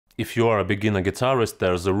If you are a beginner guitarist,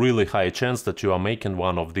 there's a really high chance that you are making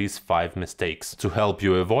one of these 5 mistakes. To help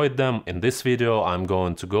you avoid them, in this video I'm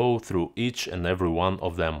going to go through each and every one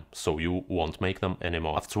of them, so you won't make them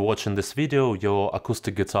anymore. After watching this video, your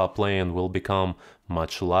acoustic guitar playing will become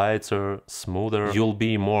much lighter, smoother, you'll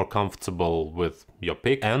be more comfortable with your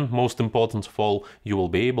pick, and most important of all, you will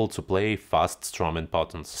be able to play fast strumming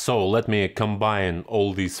patterns. So let me combine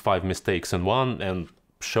all these 5 mistakes in one and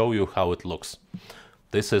show you how it looks.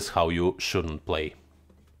 This is how you shouldn't play.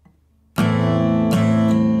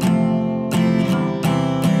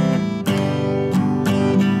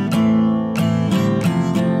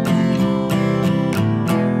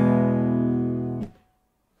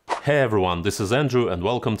 Hey everyone, this is Andrew and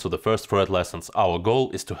welcome to the First Fret Lessons. Our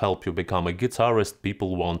goal is to help you become a guitarist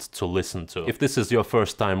people want to listen to. If this is your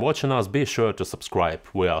first time watching us, be sure to subscribe.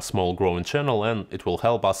 We are a small growing channel and it will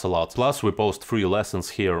help us a lot. Plus we post free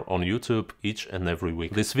lessons here on YouTube each and every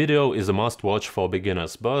week. This video is a must watch for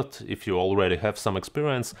beginners, but if you already have some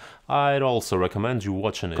experience, I'd also recommend you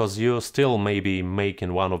watching it, because you still may be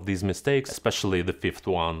making one of these mistakes, especially the 5th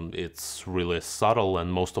one. It's really subtle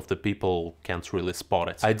and most of the people can't really spot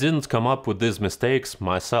it. I didn't come up with these mistakes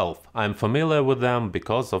myself. I'm familiar with them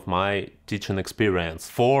because of my teaching experience.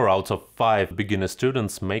 4 out of 5 beginner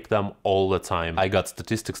students make them all the time. I got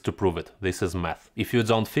statistics to prove it. This is math. If you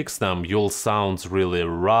don't fix them, you'll sound really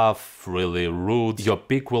rough, really rude, your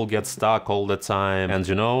pick will get stuck all the time, and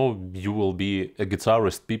you know, you will be a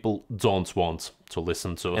guitarist people don't want to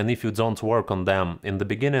listen to. And if you don't work on them in the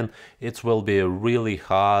beginning, it will be really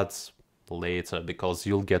hard later, because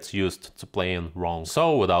you'll get used to playing wrong.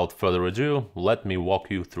 So without further ado, let me walk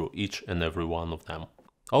you through each and every one of them.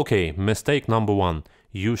 Okay, mistake number 1.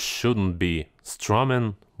 You shouldn't be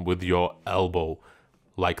strumming with your elbow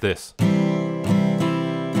like this.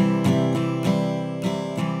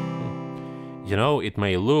 You know, it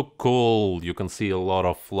may look cool, you can see a lot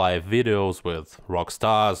of live videos with rock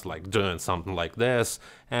stars like doing something like this,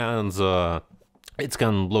 and it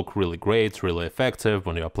can look really great, really effective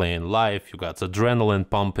when you're playing live, you got adrenaline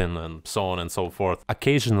pumping and so on and so forth.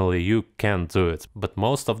 Occasionally you can do it, but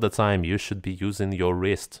most of the time you should be using your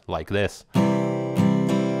wrist like this.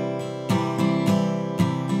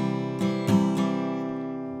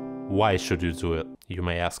 Why should you do it, you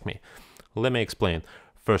may ask me. Let me explain.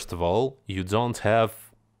 First of all, you don't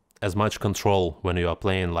have as much control when you are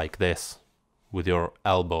playing like this with your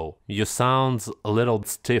elbow. You sound a little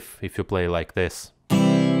stiff if you play like this.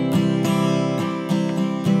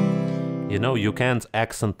 You know, you can't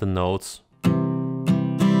accent the notes,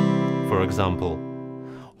 for example.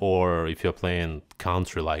 Or if you're playing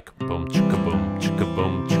country like boom chicka boom chicka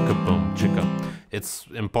boom chicka boom chicka. It's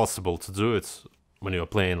impossible to do it when you're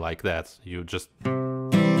playing like that.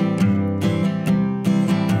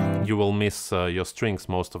 You will miss your strings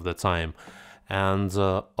most of the time. And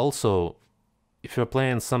also, if you're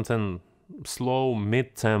playing something slow,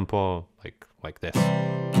 mid-tempo, like this,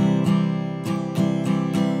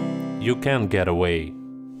 you can get away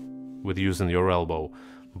with using your elbow.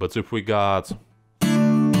 But if we got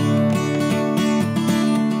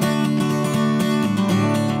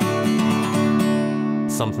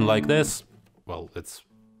something like this, well, it's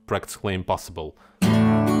practically impossible. I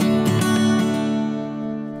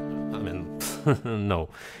mean, no,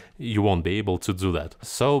 you won't be able to do that.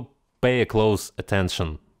 So pay close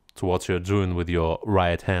attention to what you're doing with your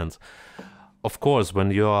right hand. Of course, when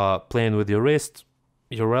you are playing with your wrist,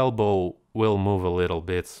 your elbow will move a little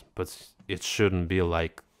bit, but it shouldn't be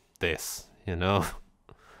like this, you know?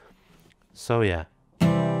 So yeah.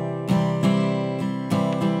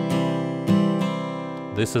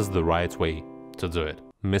 This is the right way to do it.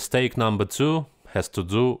 Mistake number 2 has to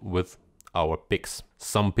do with our picks.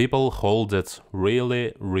 Some people hold it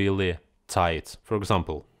really, really tight. For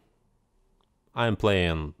example, I'm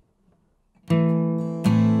playing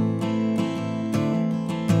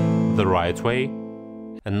the right way,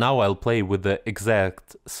 and now I'll play with the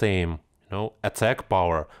exact same, you know, attack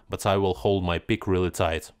power, but I will hold my pick really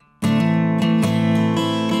tight.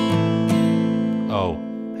 Oh,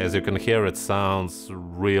 as you can hear, it sounds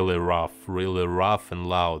really rough and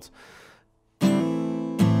loud.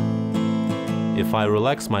 If I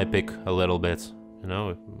relax my pick a little bit, you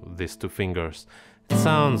know, these 2 fingers, it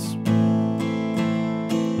sounds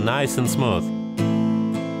nice and smooth.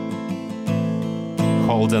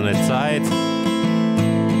 Holding it tight,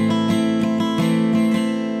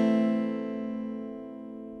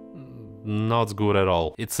 not good at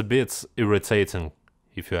all. It's a bit irritating,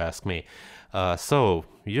 if you ask me. So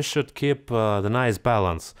you should keep the nice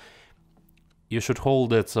balance. You should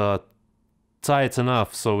hold it tight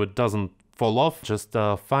enough so it doesn't fall off, just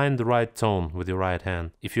find the right tone with your right hand.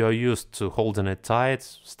 If you are used to holding it tight,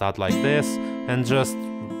 start like this and just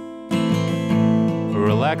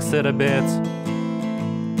relax it a bit.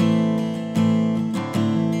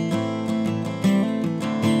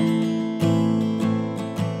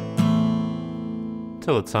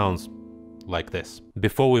 Till it sounds like this.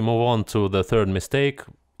 Before we move on to the third mistake,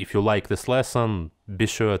 if you like this lesson, be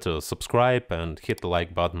sure to subscribe and hit the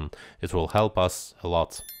like button. It will help us a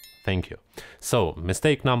lot. Thank you. So,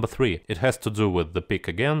 mistake number 3. It has to do with the pick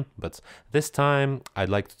again, but this time I'd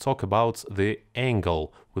like to talk about the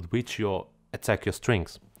angle with which you attack your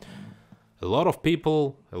strings. A lot of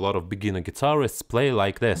people, a lot of beginner guitarists play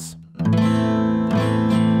like this.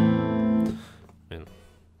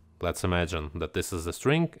 Let's imagine that this is the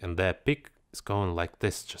string and their pick is going like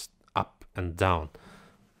this, just up and down.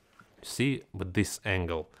 You see, with this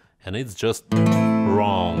angle, and it's just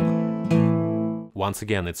wrong. Once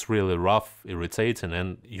again, it's really rough, irritating,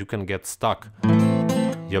 and you can get stuck.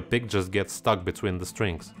 Your pick just gets stuck between the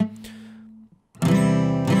strings.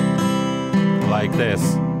 Like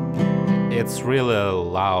this. It's really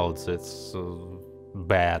loud, it's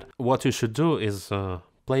bad. What you should do is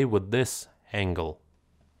play with this angle.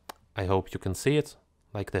 I hope you can see it,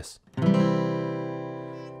 like this.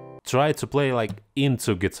 Try to play like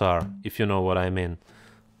into guitar, if you know what I mean.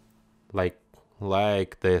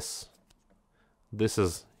 Like this. This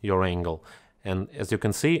is your angle. And as you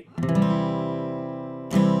can see,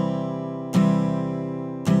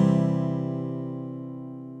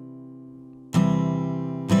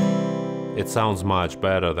 it sounds much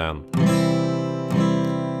better then.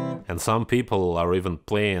 And some people are even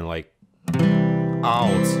playing like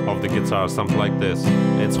out of the guitar, something like this.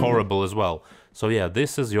 It's horrible as well. So yeah,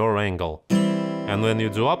 this is your angle. And when you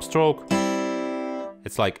do upstroke,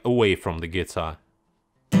 it's like away from the guitar.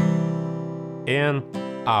 In,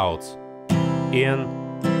 out. In,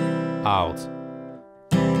 out.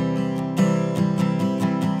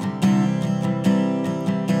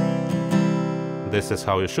 This is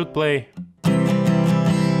how you should play.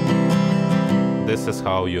 This is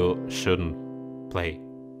how you shouldn't play.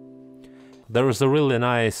 There is a really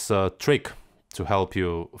nice trick to help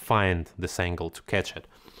you find this angle, to catch it.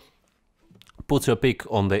 Put your pick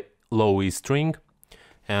on the low E string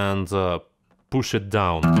and push it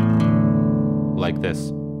down like this.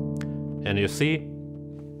 And you see,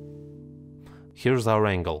 here's our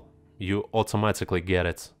angle. You automatically get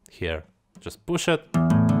it here. Just push it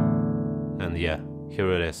and yeah,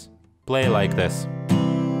 here it is. Play like this.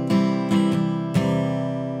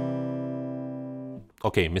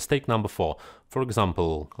 Okay, mistake number 4. For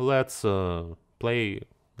example, let's play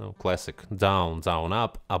classic down, down,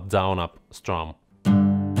 up, down, up, strum.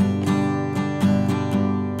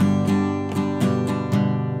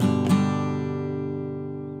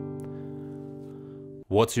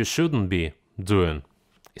 What you shouldn't be doing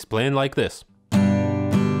is playing like this.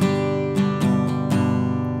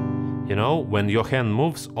 You know, when your hand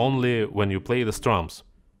moves only when you play the strums.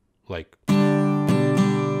 Like...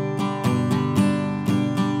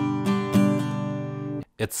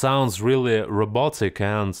 It sounds really robotic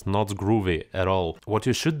and not groovy at all. What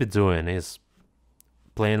you should be doing is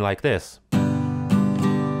playing like this.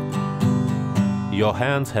 Your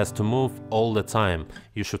hand has to move all the time.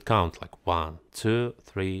 You should count like 1, 2,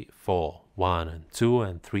 3, 4. 1 and 2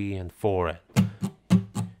 and 3 and 4.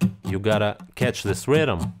 You gotta catch this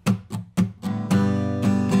rhythm.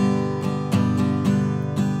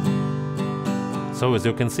 So as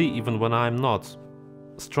you can see, even when I'm not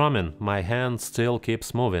strumming, my hand still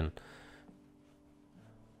keeps moving.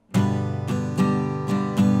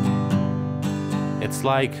 It's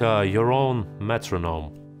like your own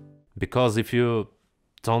metronome. Because if you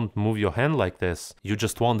don't move your hand like this, you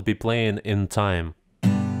just won't be playing in time.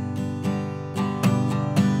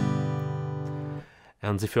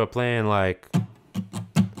 And if you're playing like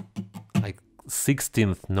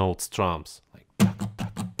 16th note strums, like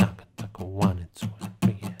 1 and 2 and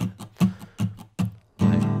 3,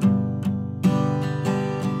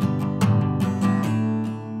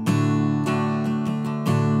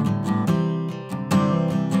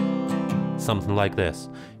 something like this.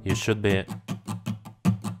 You should be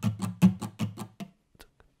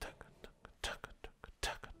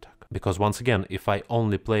because once again, if I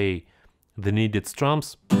only play the needed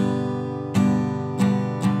strums,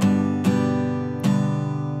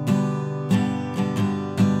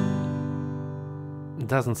 it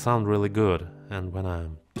doesn't sound really good. And when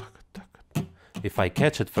I'm if I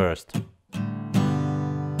catch it first,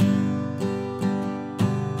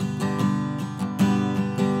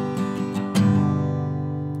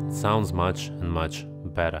 sounds much and much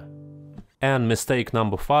better. And mistake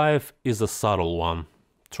number 5 is a subtle one.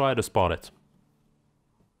 Try to spot it.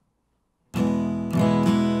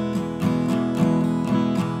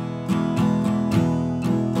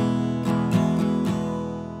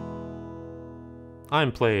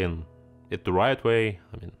 I'm playing it the right way.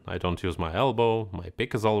 I mean, I don't use my elbow, my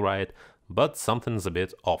pick is alright, but something's a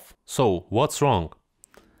bit off. So, what's wrong?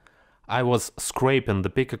 I was scraping the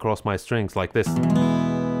pick across my strings like this.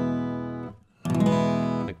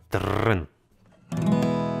 Like drrrn.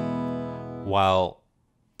 While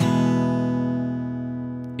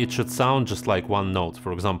it should sound just like one note.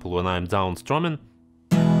 For example, when I'm down strumming,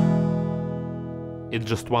 it's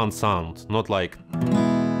just one sound, not like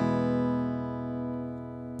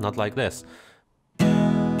this.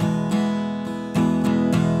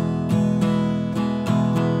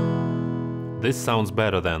 This sounds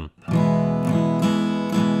better then.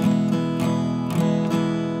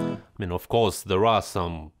 I mean, of course, there are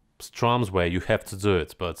some strums where you have to do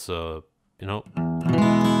it, but, you know...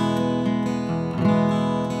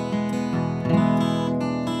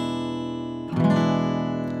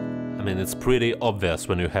 I mean, it's pretty obvious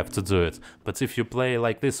when you have to do it, but if you play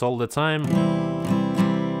like this all the time...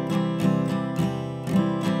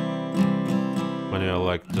 when you're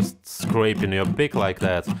like just scraping your pick like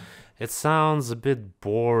that, it sounds a bit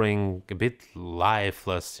boring, a bit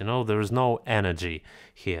lifeless, you know, there's no energy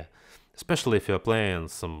here. Especially if you're playing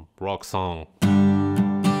some rock song.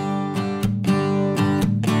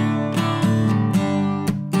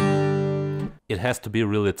 It has to be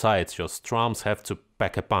really tight, your strums have to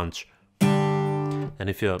pack a punch. And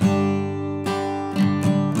if you're...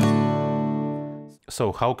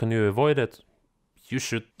 So how can you avoid it? You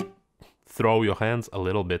should throw your hands a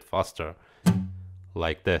little bit faster.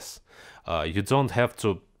 Like this. You don't have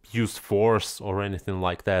to use force or anything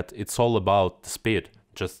like that. It's all about the speed.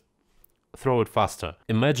 Just throw it faster.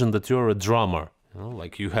 Imagine that you're a drummer. You know,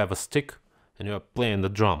 like you have a stick and you're playing the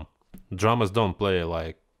drum. Drummers don't play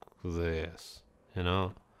like this. You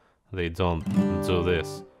know? They don't do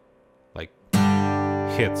this. Like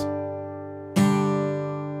hit.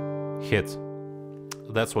 Hit.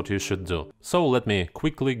 That's what you should do. So let me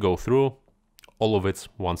quickly go through all of it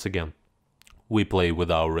once again. We play with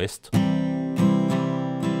our wrist,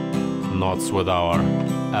 notes with our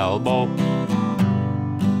elbow.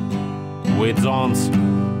 We don't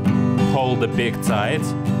hold the pick tight.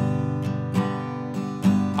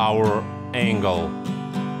 Our angle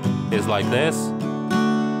is like this,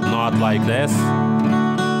 not like this.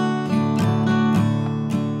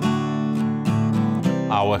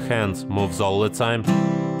 Our hand moves all the time,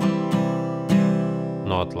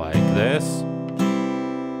 not like this.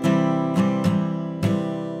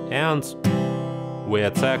 And we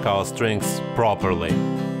attack our strings properly.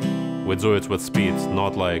 We do it with speed,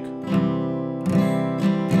 not like...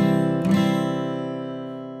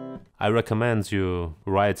 I recommend you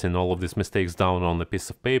writing all of these mistakes down on a piece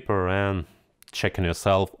of paper and checking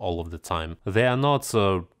yourself all of the time. They are not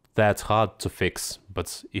that hard to fix,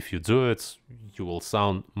 but if you do it, you will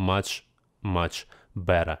sound much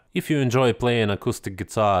better. If you enjoy playing acoustic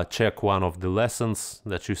guitar, check one of the lessons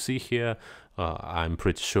that you see here. I'm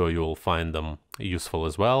pretty sure you will find them useful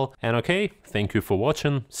as well. And okay, thank you for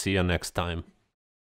watching, see you next time.